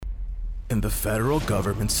In the federal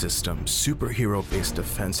government system, superhero-based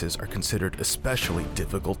offenses are considered especially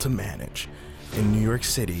difficult to manage. In New York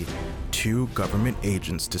City, two government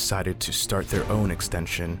agents decided to start their own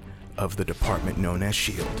extension of the department known as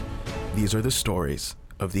SHIELD. These are the stories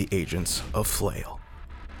of the Agents of Flail.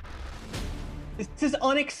 This is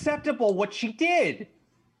unacceptable what she did.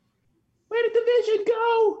 Where did the vision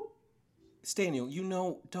go?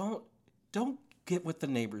 Staniel, don't get with the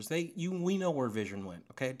neighbors. We know where Vision went,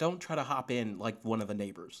 okay? Don't try to hop in like one of the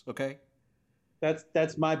neighbors, okay?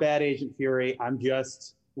 That's my bad, Agent Fury. I'm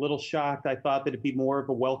just a little shocked. I thought that it'd be more of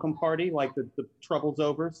a welcome party, like the trouble's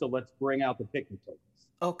over, so let's bring out the picnic tables.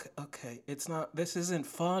 Okay. This isn't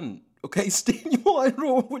fun. Okay, Staniel, I don't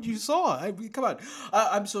know what you saw. Come on.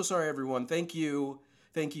 I'm so sorry, everyone. Thank you,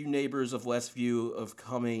 neighbors of Westview, of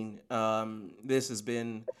coming. This has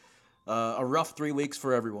been a rough 3 weeks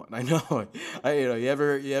for everyone. I know. You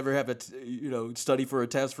ever have to study for a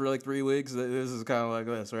test for like 3 weeks? This is kind of like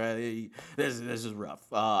this, right? This is rough.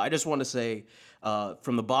 I just want to say,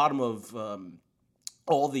 from the bottom of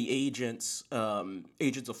all the agents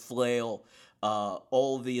of Flail,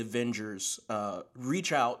 all the Avengers,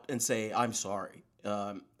 reach out and say, I'm sorry.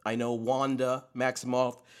 I know Wanda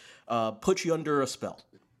Maximoff put you under a spell.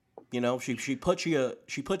 You know, she put you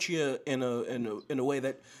in a way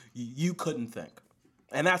that you couldn't think,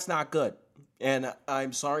 and that's not good. And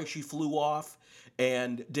I'm sorry she flew off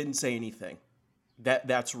and didn't say anything.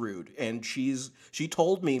 That's rude. And she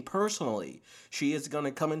told me personally she is going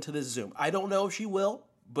to come into this Zoom. I don't know if she will,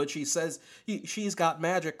 but she says she's got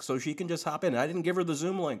magic, so she can just hop in. I didn't give her the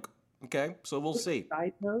Zoom link. Okay, so we'll see.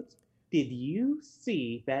 Side note: did you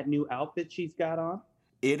see that new outfit she's got on?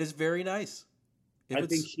 It is very nice. I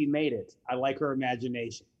think she made it. I like her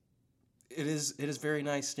imagination. It is very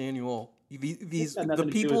nice, Daniel. These the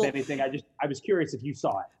people. Do with anything. I was curious if you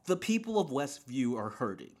saw it. The people of Westview are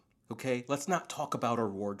hurting. Okay, let's not talk about our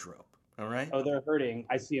wardrobe. All right. Oh, they're hurting.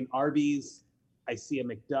 I see an Arby's. I see a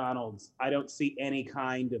McDonald's. I don't see any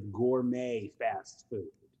kind of gourmet fast food.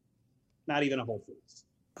 Not even a Whole Foods.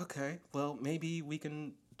 Okay. Well, maybe we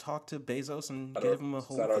can talk to Bezos and give him a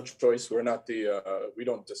Whole Foods. It's not our choice. We're not we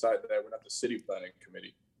don't decide that. We're not the city planning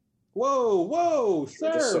committee. Whoa,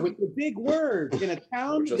 sir, with the big words in a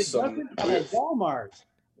town that doesn't have a Walmart.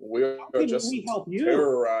 We're just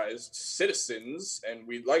terrorized citizens, and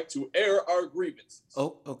we'd like to air our grievances.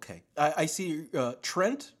 Oh, okay. I see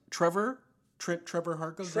Trevor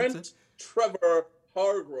Hargroves. Trevor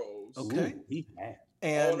Hargroves. Okay.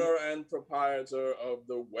 And owner and proprietor of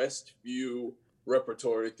the Westview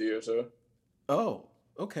Repertory Theater. Oh,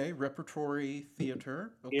 okay. Repertory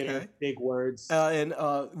Theater. Okay. Yeah, big words. And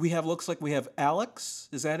looks like we have Alex.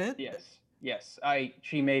 Is that it? Yes.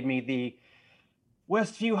 She made me the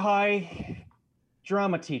Westview High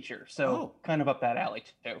drama teacher, so kind of up that alley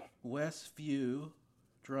too. Westview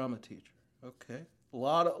drama teacher. Okay. A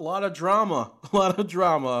lot of drama.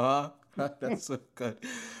 Huh? That's so good.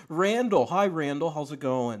 Randall. Hi, Randall. How's it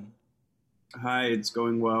going? Hi, it's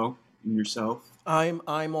going well. And yourself? I'm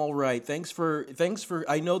all right. Thanks for.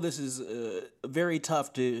 I know this is very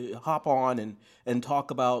tough to hop on and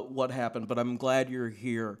talk about what happened, but I'm glad you're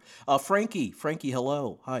here. Frankie,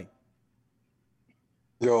 hello. Hi.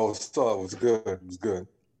 Yo, what's up? It was good. It was good.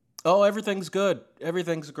 Oh, everything's good.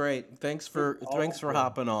 Everything's great. Thanks for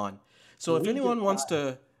hopping on. So if anyone wants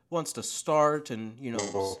to start and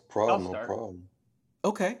no problem.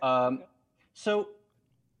 Okay. So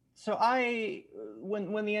I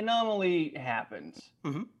when the anomaly happened,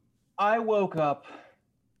 mm-hmm. I woke up.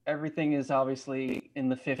 Everything is obviously in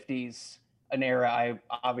the 50s, an era I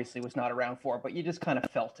obviously was not around for, but you just kind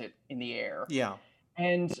of felt it in the air. Yeah.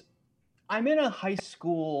 And I'm in a high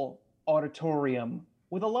school auditorium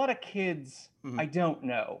with a lot of kids I don't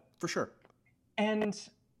know. For sure. And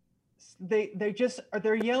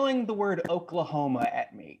they're yelling the word Oklahoma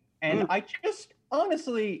at me. And I just,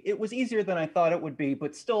 honestly, it was easier than I thought it would be,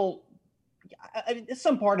 but still,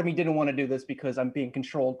 some part of me didn't want to do this because I'm being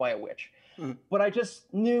controlled by a witch. But I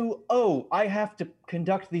just knew, I have to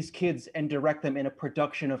conduct these kids and direct them in a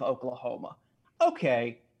production of Oklahoma.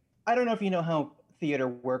 Okay. I don't know if you know how theater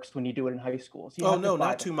works when you do it in high schools.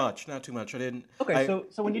 Not too much. I didn't. Okay,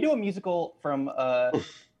 so when you do a musical from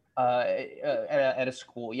at a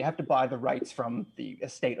school, you have to buy the rights from the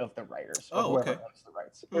estate of the writers. Oh, okay. Owns the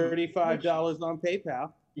rights. $35 on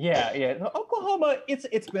PayPal. Yeah. Oklahoma,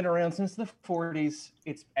 it's been around since the 40s.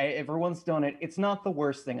 Everyone's done it. It's not the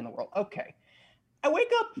worst thing in the world. Okay. I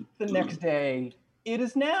wake up the next day. It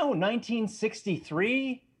is now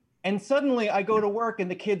 1963, and suddenly I go to work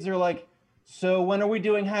and the kids are like, so when are we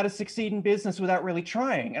doing How to Succeed in Business Without Really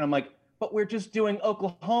Trying? And I'm like, but we're just doing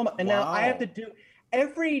Oklahoma. And now I have to do,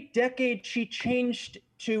 every decade she changed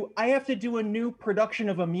to, I have to do a new production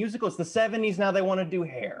of a musical. It's the 70s, now they want to do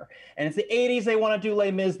Hair. And it's the 80s, they want to do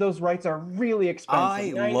Les Mis. Those rights are really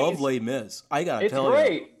expensive. I love Les Mis. I gotta tell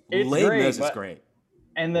great. you. It's Les great. Mis is great.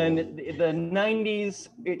 And then the 90s,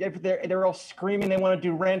 they're all screaming they want to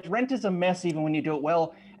do Rent. Rent is a mess even when you do it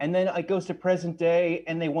well. And then it goes to present day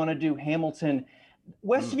and they want to do Hamilton.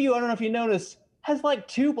 Westview, I don't know if you noticed, has like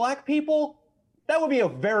 2 black people. That would be a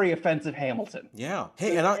very offensive Hamilton. Yeah.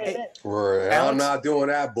 Hey, and I'm not doing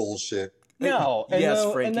that bullshit. No.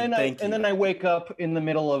 Frankie, thank you. And then I wake up in the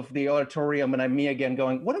middle of the auditorium and I'm me again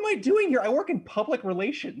going, what am I doing here? I work in public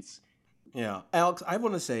relations. Yeah. Alex, I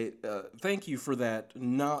want to say thank you for that,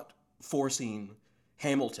 not forcing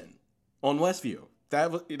Hamilton on Westview.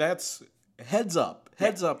 That's heads up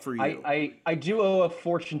for you. I do owe a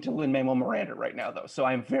fortune to Lin-Manuel Miranda right now, though, so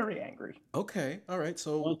I'm very angry. Okay, all right.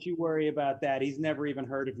 So don't you worry about that. He's never even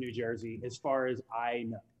heard of New Jersey, as far as I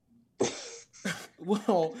know.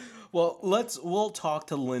 well, we'll talk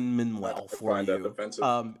to Lin-Manuel for you. That offensive.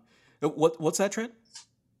 What's that, Trent?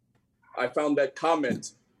 I found that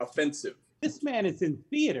comment offensive. This man is in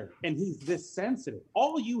theater, and he's this sensitive.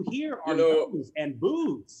 All you hear are boos and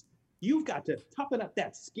boos. You've got to toughen up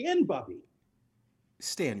that skin, Bubby.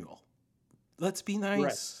 Stanuel, let's be nice.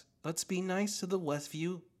 Right. Let's be nice to the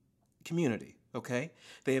Westview community, okay?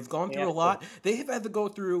 They have gone through a lot. They have had to go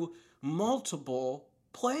through multiple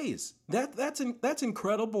plays. That's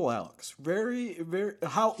incredible, Alex. Very, very.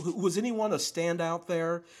 How was anyone a standout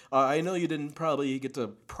there? I know you didn't probably get to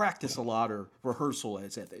practice a lot or rehearsal,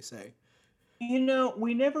 as they say. You know,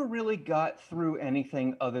 we never really got through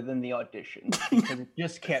anything other than the auditions because it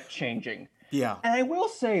just kept changing. Yeah. And I will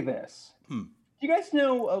say this. Do you guys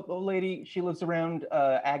know a lady? She lives around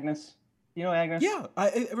Agnes. You know Agnes? Yeah,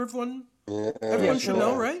 everyone should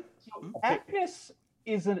know, right? So Agnes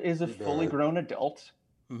is a fully grown adult.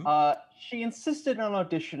 She insisted on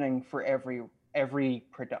auditioning for every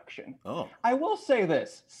production. Oh, I will say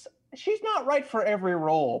this: she's not right for every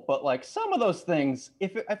role, but like some of those things,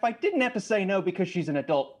 if I didn't have to say no because she's an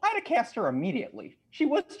adult, I'd have cast her immediately. She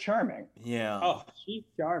was charming. Yeah. Oh, she's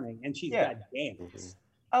charming, and she's got dance.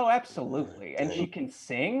 Oh, absolutely. And she can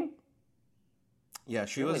sing. Yeah,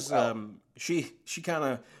 she really was she kind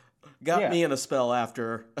of got me in a spell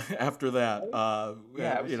after that. I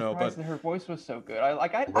was surprised that her voice was so good. I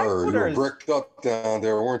put you her were as bricked up down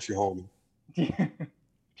there, weren't you, homie?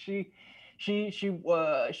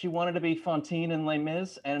 She wanted to be Fantine in Les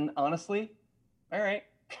Mis, and honestly, all right,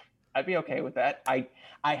 I'd be okay with that.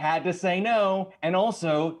 I had to say no, and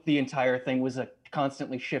also the entire thing was a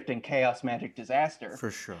constantly shifting chaos magic disaster.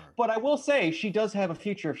 For sure. But I will say she does have a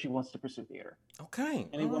future if she wants to pursue theater. Okay.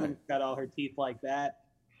 Any woman who's got all her teeth like that,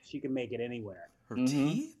 she can make it anywhere. Her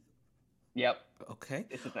teeth? Yep. Okay.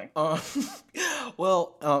 It's a thing.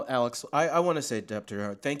 Well, Alex, I want to say,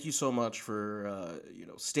 Dr. thank you so much for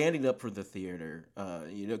standing up for the theater.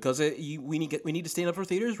 Because we need to stand up for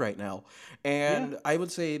theaters right now. And I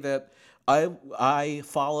would say that I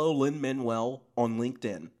follow Lin-Manuel on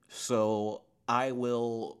LinkedIn, so I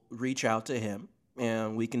will reach out to him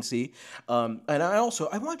and we can see. And I want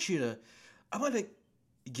to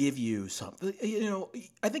give you something.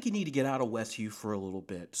 I think you need to get out of Westview for a little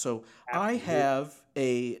bit. So absolutely. I have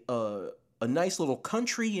a nice little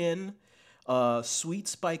country inn,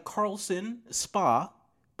 Suites by Carlson Spa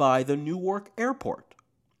by the Newark Airport.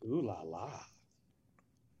 Ooh la la.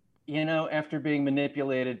 After being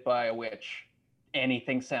manipulated by a witch,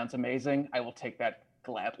 anything sounds amazing. I will take that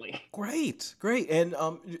gladly. Great. And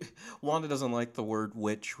Wanda doesn't like the word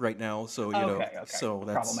witch right now, so so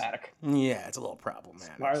that's problematic. Yeah, it's a little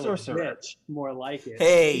problematic. Witch, more like it.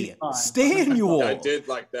 Hey, Stanuel. I did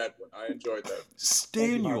like that one. I enjoyed that.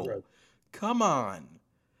 Stanuel, come on.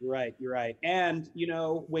 You're right. And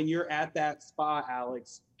when you're at that spa,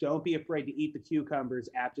 Alex, don't be afraid to eat the cucumbers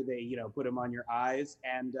after they, put them on your eyes,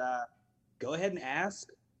 and go ahead and ask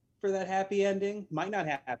for that happy ending. Might not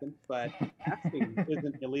happen, but asking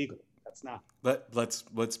isn't illegal. That's not.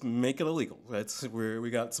 Let's make it illegal. That's where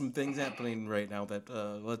we got some things happening right now that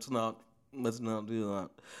let's not do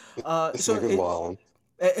that.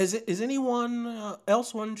 Is anyone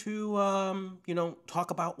else want to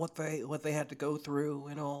talk about what they had to go through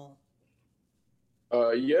and all?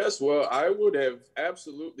 Yes, well, I would have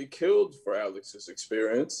absolutely killed for Alex's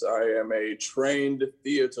experience. I am a trained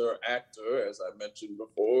theater actor, as I mentioned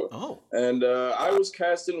before. Oh. And I was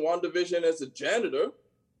cast in WandaVision as a janitor.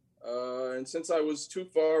 And since I was too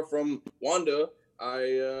far from Wanda,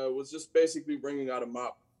 I was just basically bringing out a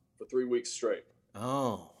mop for 3 weeks straight.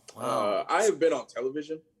 Oh, wow. I have been on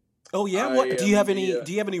television. Oh yeah. I What do you am have the, any?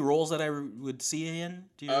 Do you have any roles that I would see in?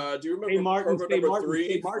 Do you? Do you remember Hey, Martin, Pervert say number Martin, 3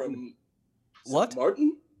 say Martin. from What?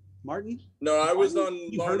 Martin? Martin? No, I was Martin?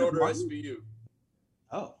 on You Law heard and of Order Martin? SVU.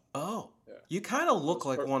 Oh. Oh, Yeah. you kind of look was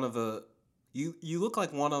like per- one of the. You look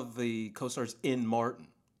like one of the co-stars in Martin,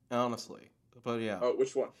 honestly. But yeah. Oh,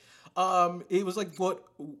 which one? It was like what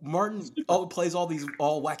Martin plays all these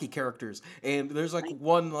all wacky characters, and there's like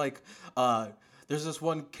one like there's this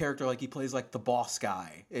one character like he plays like the boss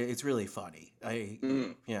guy. It's really funny.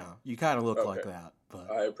 Mm. Yeah, you kind of look like Okay. that,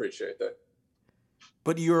 but I appreciate that.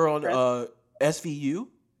 you're on Brent? SVU.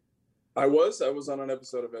 I was on an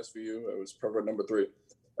episode of SVU. It was Pervert number 3.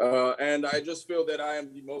 And I just feel that I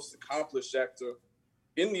am the most accomplished actor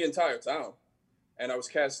in the entire town. And I was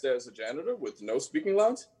cast as a janitor with no speaking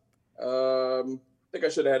lines. I think I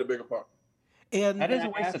should have had a bigger part. And That is a I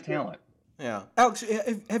waste of ask you- talent. yeah, Alex,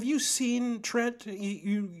 have you seen Trent?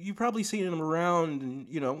 You probably seen him around, and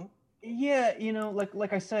you know. Yeah,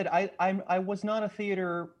 like I said, I was not a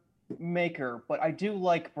theater maker, but I do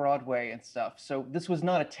like Broadway and stuff. So this was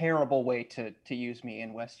not a terrible way to use me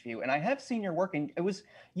in Westview. And I have seen your work, and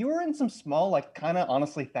you were in some small, like kind of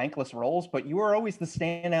honestly thankless roles, but you were always the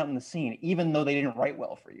standout in the scene, even though they didn't write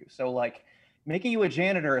well for you. So like making you a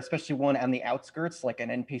janitor, especially one on the outskirts, like an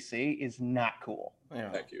NPC, is not cool. Yeah.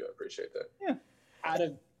 Thank you. I appreciate that. Out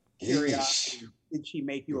of curiosity, did she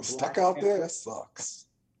make you a Stuck black out panther? there? That sucks.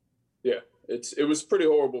 Yeah, it was pretty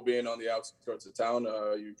horrible being on the outskirts of town.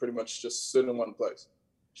 You pretty much just sit in one place.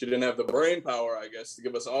 She didn't have the brain power, I guess, to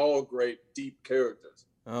give us all great, deep characters.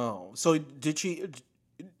 Oh, so did she?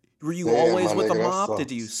 Were you Damn, always my with the nigga, that mop?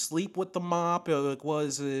 Did you sucks. sleep with the mop? Like,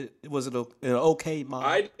 was it an okay mop?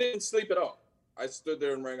 I didn't sleep at all. I stood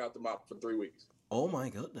there and rang out the mop for 3 weeks. Oh my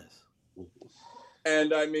goodness!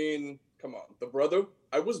 And I mean, come on, the brother.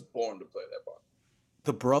 I was born to play that part.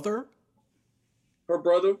 The brother? Her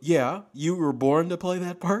brother, Yeah, you were born to play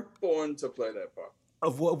that part. born to play that part.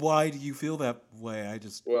 Of what? Why do you feel that way? I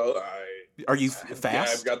just. Well, Are you yeah,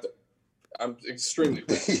 fast? I've got the. I'm extremely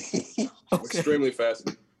fast. I'm Okay. extremely fast.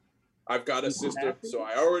 I've got a You sister, happy? so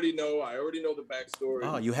I already know the backstory.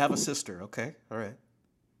 Oh, you have a sister. Okay, all right.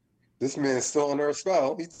 This man's still under a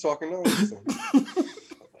spell. He's talking nonsense.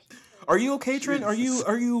 Are you okay, Trent? Are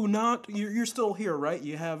you not? You're still here, right?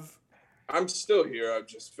 You have. I'm still here. I'm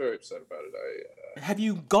just very upset about it. Have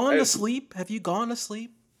you gone to I- sleep? Have you gone to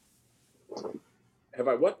sleep? Have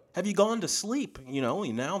I what? Have you gone to sleep? You know,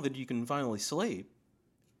 now that you can finally sleep.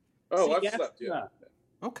 Oh, See, I've yes, slept. Yeah.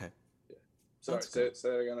 Okay. Sorry. That's Say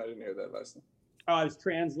it again. I didn't hear that last time. Oh, I was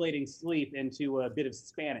translating sleep into a bit of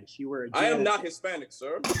Spanish. You were a I am janitor. not Hispanic,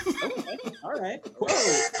 sir. Okay, all right. Whoa.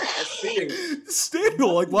 That's cheating.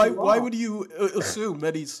 Staniel, like why Wrong. would you assume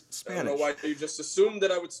that he's I don't know Spanish? why you just assumed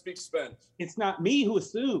that I would speak Spanish. It's not me who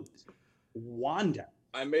assumed. Wanda.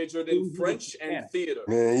 I majored Who in is French and Hispanic? theater.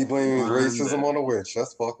 Man, he blames Wanda. racism on the witch.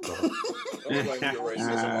 That's fucked up. Don't blame your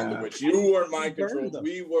racism on the witch. You weren't mind Burn controlled. them.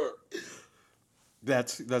 We were.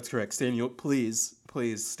 That's correct. Staniel, please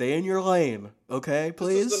stay in your lane, okay? This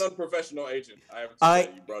Please. is an unprofessional agent. I have to I-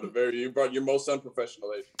 say, you brought your most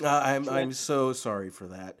unprofessional agent. I'm so sorry for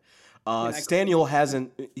that. I- Staniel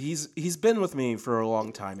hasn't. He's been with me for a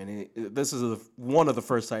long time, and this is one of the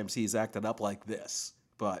first times he's acted up like this.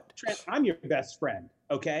 But Trent, I'm your best friend,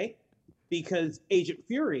 okay? Because Agent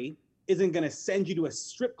Fury isn't going to send you to a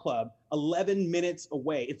strip club 11 minutes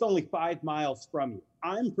away. It's only 5 miles from you.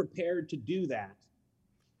 I'm prepared to do that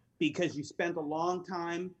because you spent a long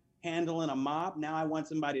time handling a mop. Now I want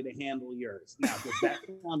somebody to handle yours. Now, does that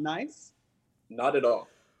sound nice? Not at all.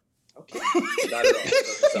 Okay. Not at all.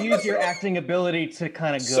 Doesn't sound Use nice your at all. acting ability to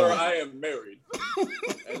kind of go. Sir, I am married.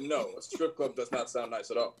 And no, a strip club does not sound nice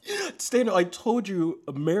at all. Staniel, I told you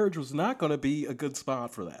a marriage was not going to be a good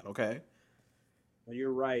spot for that. Okay. Well,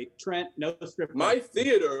 you're right. Trent, no strip club. My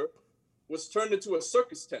theater was turned into a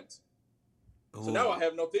circus tent. So now Ooh, I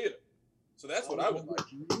have no theater. So that's what I would like.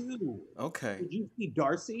 You. Okay. Did you see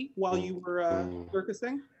Darcy while you were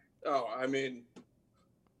circusing? Oh, I mean,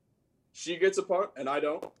 she gets a part and I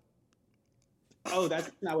don't. Oh, that's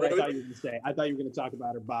not what I Really? thought you were going to say. I thought you were going to talk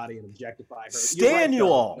about her body and objectify her. You're right,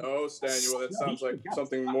 Staniel. No, Staniel, that No, sounds you like forgot.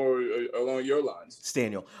 something more along your lines.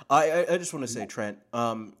 Staniel, I just want to say, Trent,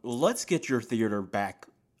 let's get your theater back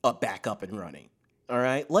up and running. All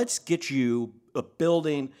right, let's get you a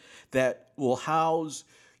building that will house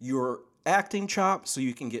your acting chops, so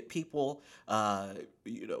you can get people.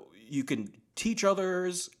 You can teach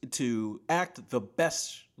others to act the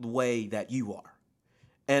best way that you are.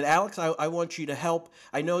 And Alex, I want you to help.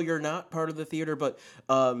 I know you're not part of the theater, but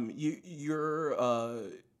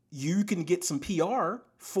you can get some PR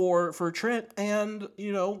for Trent, and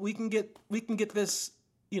we can get this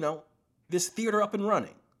this theater up and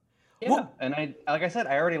running. Yeah, Well- and like I said,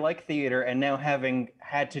 I already like theater, and now having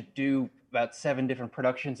had to do about 7 different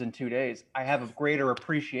productions in 2 days, I have a greater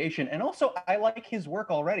appreciation, and also I like his work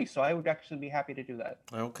already, so I would actually be happy to do that.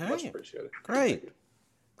 Much Okay, appreciated. great.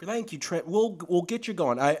 Thank you, Trent. We'll get you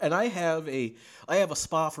going. I have a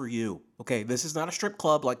spa for you. Okay, this is not a strip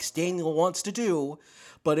club like Staniel wants to do,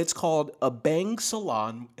 but it's called a Bang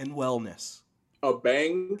Salon and Wellness. A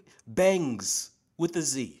bang, Bangs with a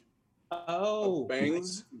Z. Oh,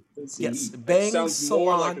 bangs. Yes, It Bangs sounds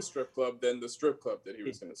more like Salon. a strip club than the strip club that he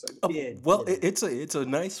was going to send. did, Well, did. it's a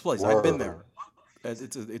nice place. I've been Word. there.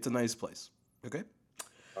 It's a nice place. Okay.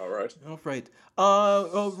 All right. All right.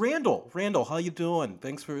 Randall, how you doing?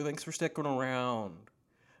 Thanks for sticking around.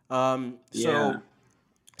 Yeah.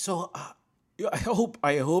 So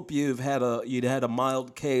I hope you'd had a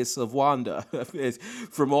mild case of Wanda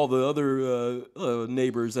from all the other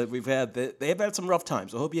neighbors that we've had. They've had some rough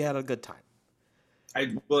times. I hope you had a good time.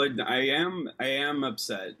 I am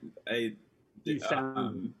upset. You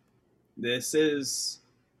sound This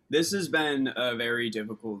has been a very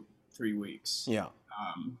difficult 3 weeks. Yeah.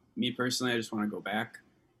 Me personally, I just want to go back.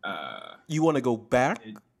 You want to go back?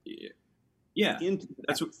 Yeah, into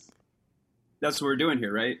that's what we're doing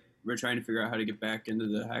here, right? We're trying to figure out how to get back into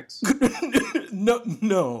the hex.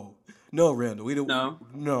 No, Randall. We don't.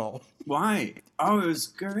 No. Why? Oh, it was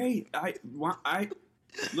great.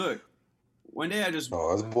 Look. One day I just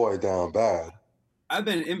Oh, this boy down bad. I've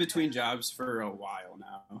been in between jobs for a while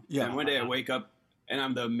now. Yeah. And one day I wake up and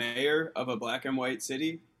I'm the mayor of a black and white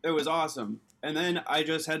city. It was awesome. And then I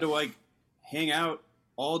just had to like hang out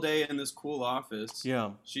all day in this cool office.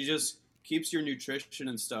 Yeah. She just keeps your nutrition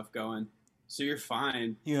and stuff going. So you're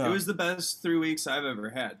fine. Yeah. It was the best 3 weeks I've ever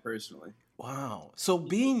had personally. Wow. So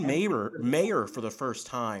being mayor for the first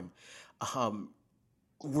time,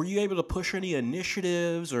 were you able to push any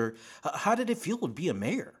initiatives, or how did it feel to be a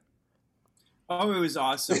mayor? Oh, it was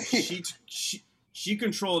awesome. She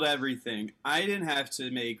controlled everything. I didn't have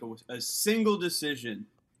to make a single decision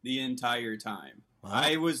the entire time. Wow.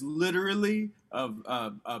 I was literally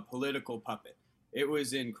a political puppet. It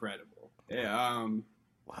was incredible.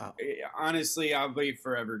 Wow. Honestly, I'll be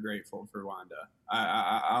forever grateful for Wanda.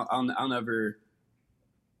 I'll never.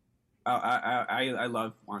 I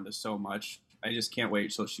love Wanda so much. I just can't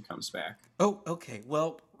wait till she comes back. Oh, okay.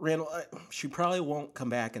 Well, Randall, she probably won't come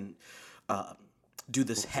back and do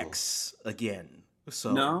this hex again.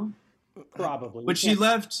 So No, probably. but she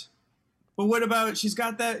left. But what about she's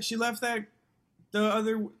got that? She left that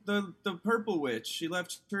the purple witch. She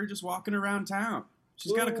left her just walking around town.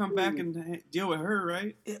 She's got to come back and deal with her,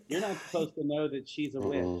 right? You're not supposed to know that she's a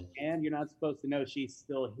witch, and you're not supposed to know she's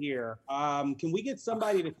still here. Can we get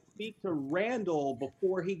somebody to speak to Randall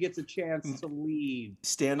before he gets a chance to leave?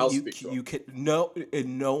 Stan, I'll you speak to him. you can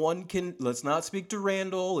no one can. Let's not speak to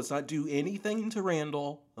Randall. Let's not do anything to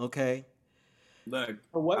Randall. Okay. Look,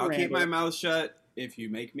 For what, I'll keep my Randall? mouth shut if you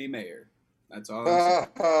make me mayor. That's all I'm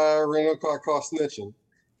saying. Randall caught snitching.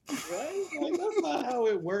 Right? Like, that's not how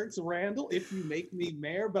it works, Randall. If you make me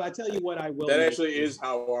mayor, but I tell you what, I will. That make actually you. is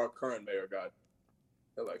how our current mayor got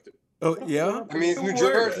elected. Oh yeah. I mean, it's New Word.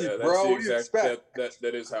 Jersey, that's bro. the What do you expect?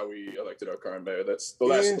 that is how we elected our current mayor. That's the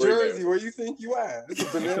You last in 3 Jersey, mayors. where you think you at? It's a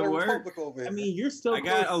banana Word. republic over I here. mean, you're still. I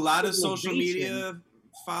got a close lot to of social civilization. media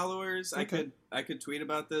followers. Okay. I could tweet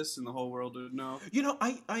about this and the whole world would know. You know,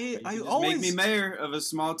 I Just always make me mayor of a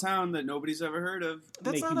small town that nobody's ever heard of.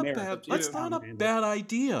 That's Make you not a mayor. bad. Up to That's you. not a Randall. bad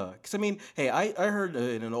idea. Because I mean, hey, I heard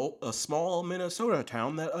in a small Minnesota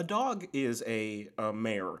town that a dog is a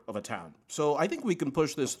mayor of a town. So I think we can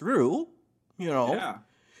push this through. You know. Yeah.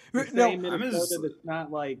 The No, same I'm Minnesota just- that's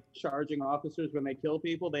not like charging officers when they kill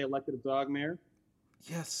people. They elected a dog mayor.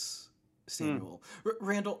 Yes, Samuel.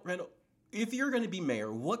 Randall, if you're going to be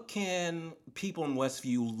mayor, what can people in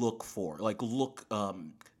Westview look for? Like,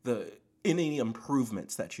 any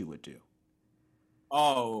improvements that you would do?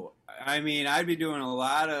 Oh, I mean, I'd be doing a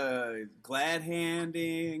lot of glad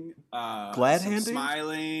handing, Glad some handing?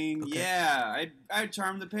 smiling. Okay. Yeah, I'd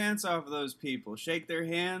charm the pants off of those people, shake their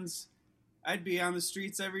hands. I'd be on the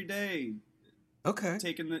streets every day, Okay.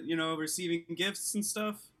 taking receiving gifts and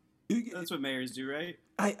stuff. That's what mayors do, right?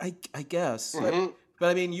 I guess. Mhm. But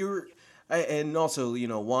I mean, and also,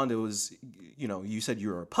 Wanda was, you said you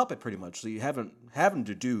were a puppet pretty much, so you haven't having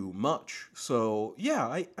to do much. So yeah,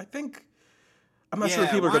 I think I'm not sure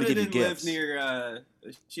if people are going to Wanda give you didn't gifts. live near.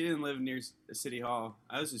 She didn't live near City Hall.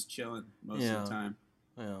 I was just chilling most Yeah. of the time.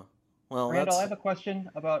 Yeah. Well, Randall, I that's have a question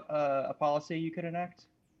about a policy you could enact.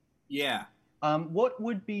 Yeah. What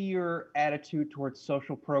would be your attitude towards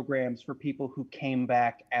social programs for people who came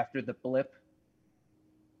back after the blip?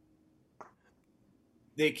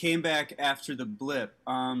 they came back after the blip.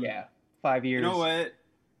 Yeah, 5 years. You know what?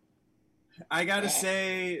 I gotta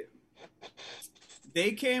say,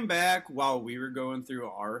 they came back while we were going through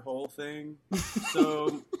our whole thing,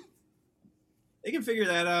 so they can figure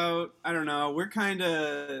that out. I don't know. We're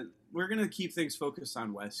gonna keep things focused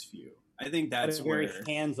on Westview. I think that's a very where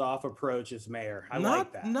hands-off approach as mayor. I not,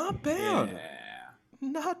 like that. Not bad. Yeah.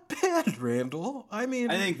 Not bad, Randall. I mean,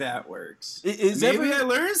 I think that works. Is Maybe I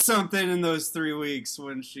learned something in those 3 weeks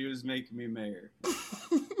when she was making me mayor.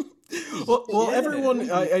 well, everyone,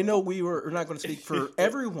 I know we're not going to speak for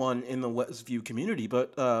everyone in the Westview community,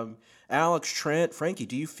 but Alex, Trent, Frankie,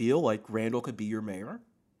 do you feel like Randall could be your mayor?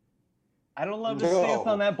 I don't love his stance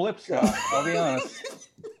on that blip stuff, I'll be honest.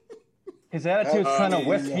 His attitude's kind of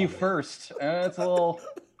Westview first. It's a little...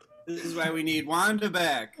 This is why we need Wanda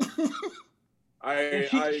back.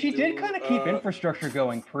 She did kind of keep infrastructure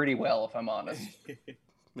going pretty well, if I'm honest.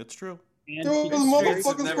 It's true. Dude,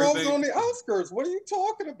 motherfuckers rolled on the outskirts. What are you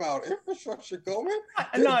talking about? Infrastructure going?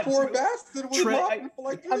 Not poor bastard was mopping for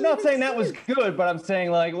like 3 I'm not saying that years. was good, but I'm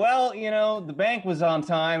saying like, well, you know, the bank was on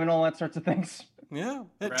time and all that sorts of things. Yeah.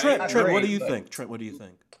 Right. Trent, what do you think? Trent, what do you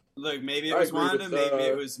think? Look, maybe it was Wanda, maybe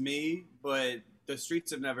it was me, but the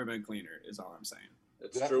streets have never been cleaner, is all I'm saying.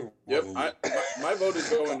 It's true. Yep. My vote is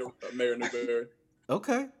going to Mayor Newberry.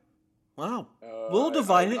 Okay. Wow. We'll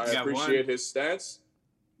divide it. I appreciate his stance.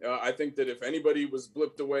 I think that if anybody was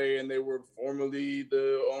blipped away and they were formerly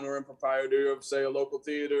the owner and proprietor of, say, a local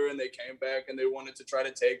theater, and they came back and they wanted to try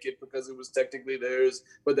to take it because it was technically theirs,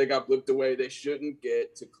 but they got blipped away, they shouldn't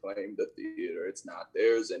get to claim the theater. It's not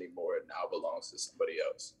theirs anymore. It now belongs to somebody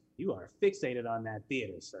else. You are fixated on that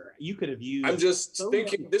theater, sir. You could have used... I'm just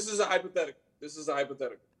thinking, this is a hypothetical.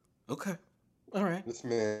 Okay. All right. This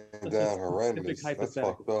man down horrendous. That's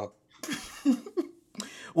fucked up.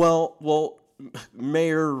 Well,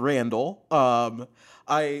 Mayor Randall, I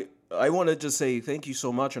want to just say thank you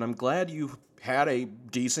so much, and I'm glad you had a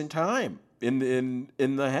decent time in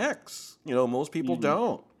the Hex. You know, most people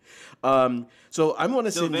don't. So I'm going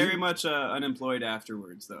to still send very much unemployed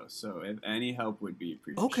afterwards, though. So if any help would be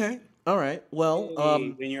appreciated. Okay. All right. Well,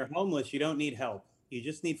 when you're homeless, you don't need help. You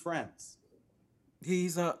just need friends.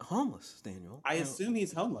 He's not homeless, Daniel. I assume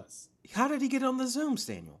he's homeless. How did he get on the Zooms,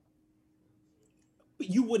 Daniel?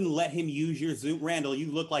 You wouldn't let him use your Zoom. Randall,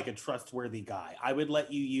 you look like a trustworthy guy. I would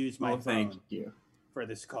let you use my phone thank you for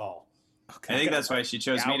this call. Okay. I think that's why she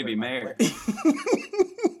chose me to be mayor.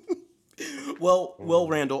 Well,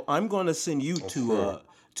 Randall, I'm going to send you to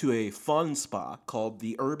a fun spot called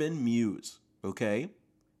the Urban Muse, okay?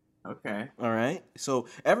 Okay. All right. So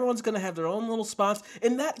everyone's going to have their own little spots,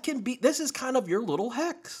 and this is kind of your little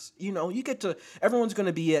Hex. You know, everyone's going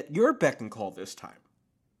to be at your beck and call this time.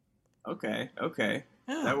 Okay.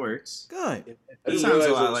 Yeah. That works. Good. That sounds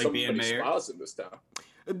a lot like being mayor. Spas in this town.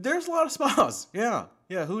 There's a lot of spas. Yeah.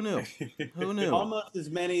 Who knew? Almost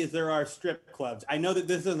as many as there are strip clubs. I know that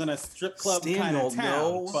this isn't a strip club kind of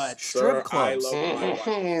town, but strip clubs.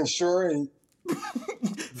 Sure ain't.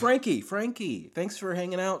 Frankie, thanks for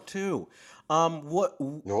hanging out too. What?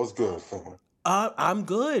 No, it's good, fam. I'm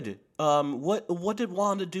good. What did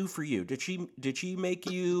Wanda do for you? Did she make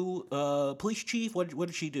you police chief? What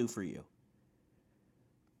did she do for you?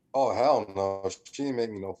 Oh hell no! She didn't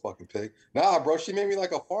make me no fucking pig. Nah, bro, she made me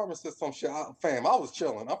like a pharmacist. Some shit. Fam, I was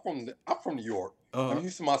chilling. I'm from New York. I'm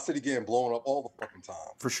used to my city getting blown up all the fucking time.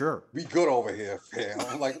 For sure. We good over here, fam.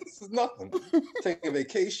 I'm like, this is nothing. Taking a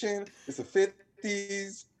vacation. It's the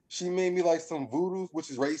 50s. She made me like some voodoo,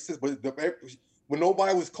 which is racist, but when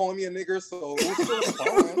nobody was calling me a nigger, so it was still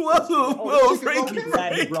fine. Whoa, Frankie. I'm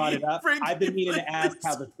glad you brought it up. I've been meaning to ask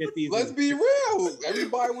how the 50s. Let's be real.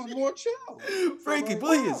 Everybody was more chill. Frankie,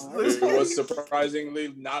 please. It was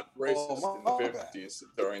surprisingly not racist in the 50s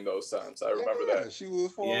during those times. I remember that. She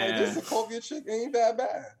was like, this Sokovia chick ain't that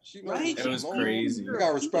bad. She right? It was crazy. She got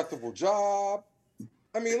a respectable job.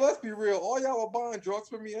 I mean, let's be real. All y'all were buying drugs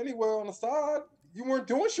for me anywhere on the side. You weren't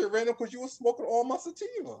doing shit random because you were smoking all my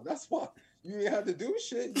sativa. That's why. You ain't had to do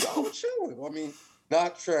shit. Y'all were chilling. I mean,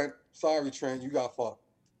 not Trent. Sorry, Trent. You got fucked.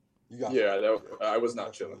 I was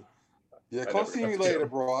not chilling. Yeah, come see me later,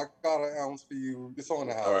 bro. I got an ounce for you. It's on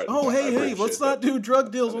the house. All right. Oh, hey, let's not do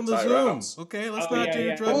drug deals on the Zoom. Okay, let's not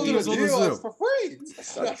do drug deals on the Zoom. It's for free.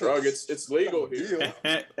 It's not drug. It's legal here.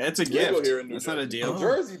 It's a gift. It's not a deal.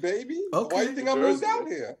 Jersey, baby. Okay. Why do you think I moved out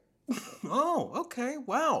here? Oh, okay.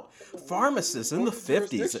 Wow. Pharmacists in the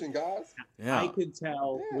 50s. Guys. Yeah. I could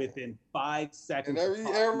tell within 5 seconds. And every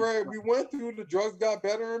era we went through, the drugs got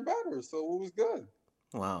better and better, so it was good.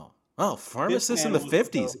 Wow. Oh, pharmacists in the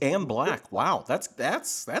 50s and black. Wow, that's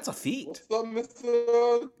a feat. What's up,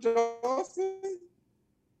 Mr. Johnson?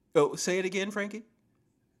 Oh, say it again, Frankie.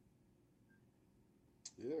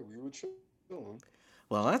 Yeah, we were chilling.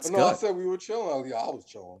 Well, that's No, I good. said we were chilling. I was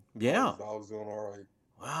chilling. Yeah. I was doing all right.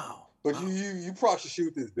 Wow. But you probably should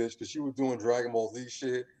shoot this bitch because she was doing Dragon Ball Z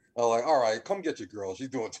shit. I was like, all right, come get your girl. She's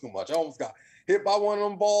doing too much. I almost got hit by one of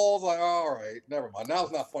them balls. Like, all right, never mind. Now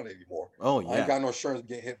it's not funny anymore. Oh I ain't yeah. got no assurance of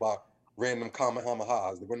getting hit by random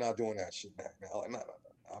Kamehamehas. We're not doing that shit now. Like, no.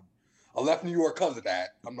 I left New York because of that.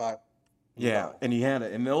 I'm not. Yeah, No. and he had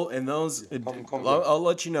it, and those. Yeah, come I'll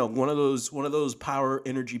let you know. One of those power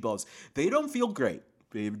energy balls. They don't feel great.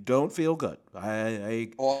 They don't feel good.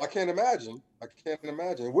 Oh, I can't imagine.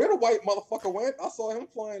 Where the white motherfucker went? I saw him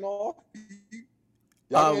flying off.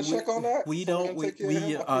 Y'all gonna check on that? We Someone don't. gonna take care of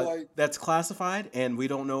him? I feel like That's classified, and we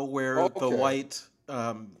don't know where the Okay. white.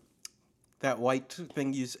 That white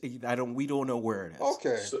thing you. We don't know where it is.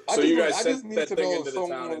 okay. So I you just, guys I sent just need that to thing know into if the town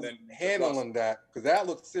someone and was then handling that because that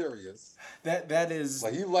looked serious. That is.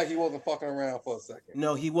 Like he wasn't fucking around for a second.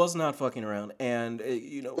 No, he was not fucking around, and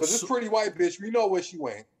Because this pretty white bitch, we know where she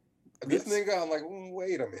went. And this Yes. nigga, I'm like,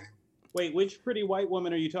 wait a minute. Wait, which pretty white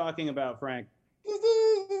woman are you talking about, Frank?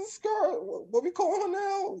 The skirt, what we call her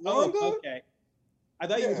now? Wanda? Oh, okay. I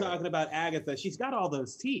thought you were Yeah. talking about Agatha. She's got all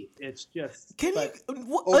those teeth. It's just. Can but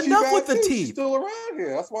you Oh, she enough bad with the too. She's teeth? still around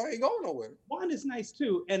here. That's why I ain't going nowhere. Wanda's nice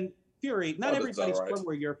too. And Fury, not Wanda's everybody's all right. from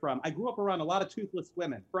where you're from. I grew up around a lot of toothless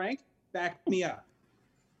women. Frank, back me up.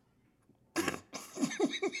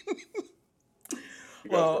 You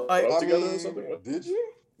guys Well, grow up I together mean, or something? did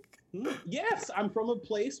you? Yes, I'm from a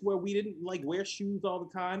place where we didn't like wear shoes all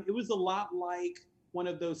the time. It was a lot like one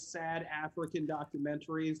of those sad African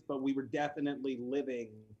documentaries, but we were definitely living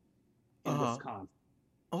in Uh-huh. Wisconsin.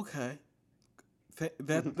 Okay. I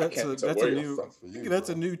That's can't a tell that's where a you're new Sucks for you, that's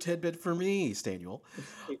a bro. new tidbit for me, Staniel.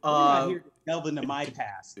 We're not Uh, here to delve into my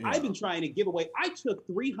past. yeah. I've been trying to give away. I took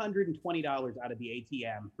 $320 out of the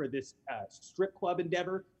ATM for this strip club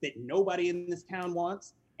endeavor that nobody in this town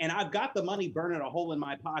wants, and I've got the money burning a hole in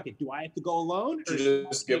my pocket. Do I have to go alone? Or You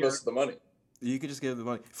just give us the money. You could just give the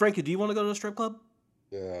money. Frankie, do you want to go to a strip club?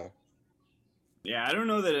 Yeah. Yeah, I don't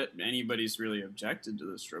know that anybody's really objected to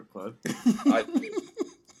the strip club. I,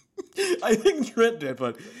 I think Trent did,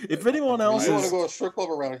 but if anyone else You want to is, go to a strip club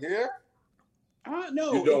around here?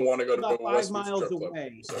 No, you don't it's want to go to about the 5 Westwood miles strip club.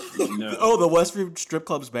 away. So. No, oh, the Westview strip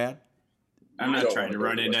club's bad. I'm You not don't trying wanna to go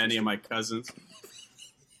run to into Westwood any of Street. my cousins.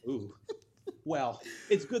 Ooh. Well,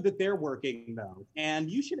 it's good that they're working though, and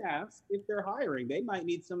you should ask if they're hiring. They might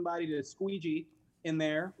need somebody to squeegee in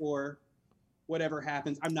there or whatever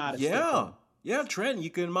happens. I'm not a Yeah, stripper. yeah, Trent, you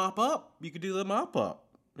can mop up. You could do the mop up.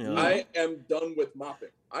 You know? I am done with mopping.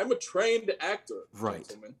 I'm a trained actor, Right.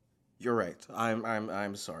 gentlemen. You're right.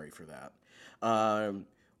 I'm sorry for that.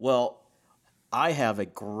 Well, I have a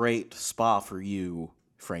great spa for you,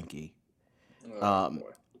 Frankie. Oh, Um,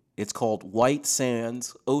 boy. It's called White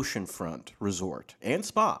Sands Oceanfront Resort and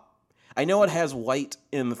Spa. I know it has white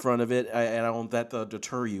in the front of it, and I don't want that to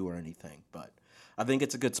deter you or anything, but I think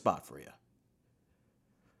it's a good spot for you.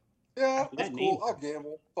 Yeah, That that's name- cool. I'll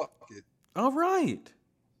gamble. Fuck it. All right.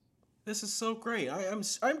 This is so great. I'm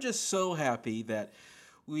just so happy that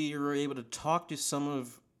we were able to talk to some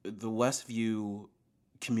of the Westview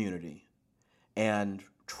community and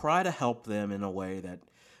try to help them in a way that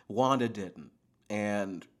Wanda didn't.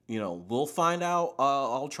 And we'll find out.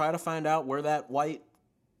 I'll try to find out where that white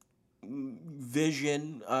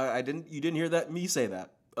vision. You didn't hear that me say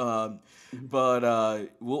that. But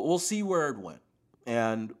we'll see where it went,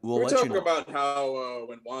 and we'll We're let you talking know. about how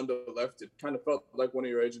when Wanda left, it kind of felt like one of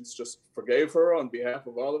your agents just forgave her on behalf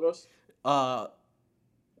of all of us.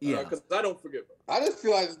 Yeah. Because I don't forgive her. I just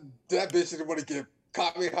feel like that bitch didn't want to get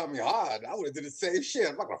Kamehameha. I would have did the same shit.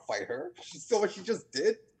 I'm not gonna fight her. She saw what she just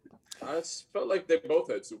did. I just felt like they both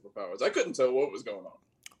had superpowers. I couldn't tell what was going on.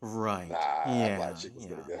 Right. Nah, that yeah. black chick was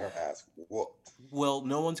gonna get her ass whooped. Well,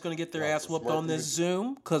 no one's gonna get their Yeah, ass whooped smart on this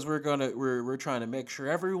Zoom because we're trying to make sure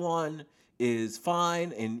everyone is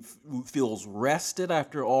fine and feels rested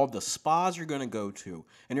after all the spas you're gonna go to,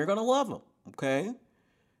 and you're gonna love them. Okay.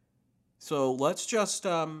 So let's just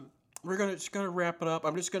we're just gonna wrap it up.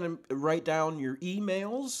 I'm just gonna write down your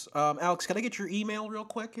emails. Alex, can I get your email real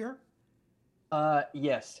quick here?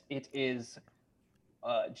 Yes, it is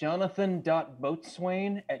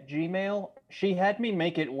jonathan.boatswain@gmail. She had me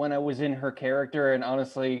make it when I was in her character, and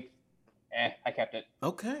honestly, I kept it.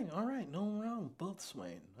 Okay, all right, no wrong.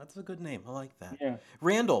 Boatswain. That's a good name. I like that. Yeah.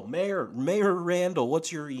 Randall, Mayor Randall,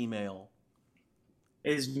 what's your email?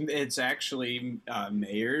 It's actually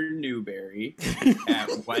Mayor Newberry at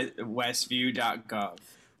westview.gov.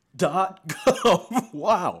 .gov.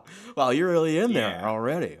 Wow, you're really in there Yeah.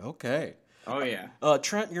 already. Okay. Oh yeah.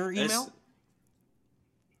 Trent, your email?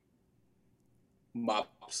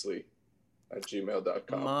 Mopsley.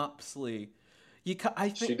 @gmail.com. Mopsley. I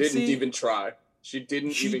think She didn't even try. She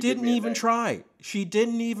didn't even try. She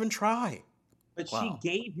didn't even try. But Wow. she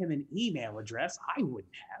gave him an email address. I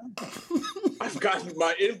wouldn't have. I've gotten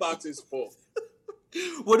my inbox is full.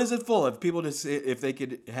 What is it full of? People just if they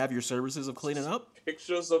could have your services of cleaning up?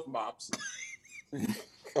 Pictures of mops.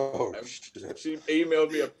 Oh shit. She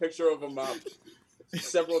emailed me a picture of a mop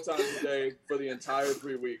several times a day for the entire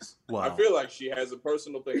 3 weeks. Wow. I feel like she has a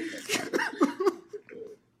personal thing.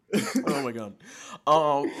 Oh my god.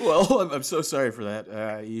 Oh well, I'm so sorry for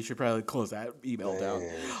that. You should probably close that email down.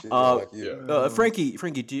 Man, she like you. Frankie,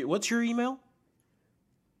 what's your email?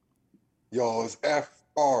 Yo, it's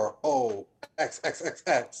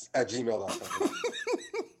FROXXXX@gmail.com.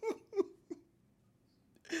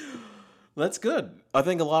 That's good. I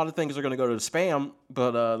think a lot of things are going to go to spam,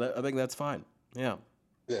 but I think that's fine. Yeah.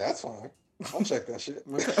 Yeah, that's fine. I'll check that shit.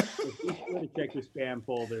 Be sure to check your spam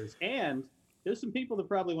folders. And there's some people that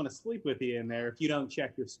probably want to sleep with you in there if you don't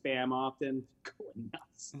check your spam often. Going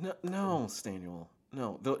nuts. No, Staniel.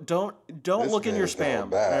 No, don't This look in your man's down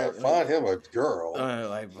spam. bad. Find him a girl.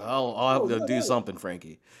 I'll have to do something,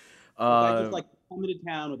 Frankie. I just like to come into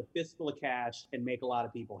town with a fistful of cash and make a lot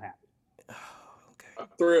of people happy. Okay.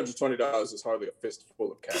 $320 is hardly a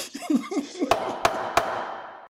fistful of cash.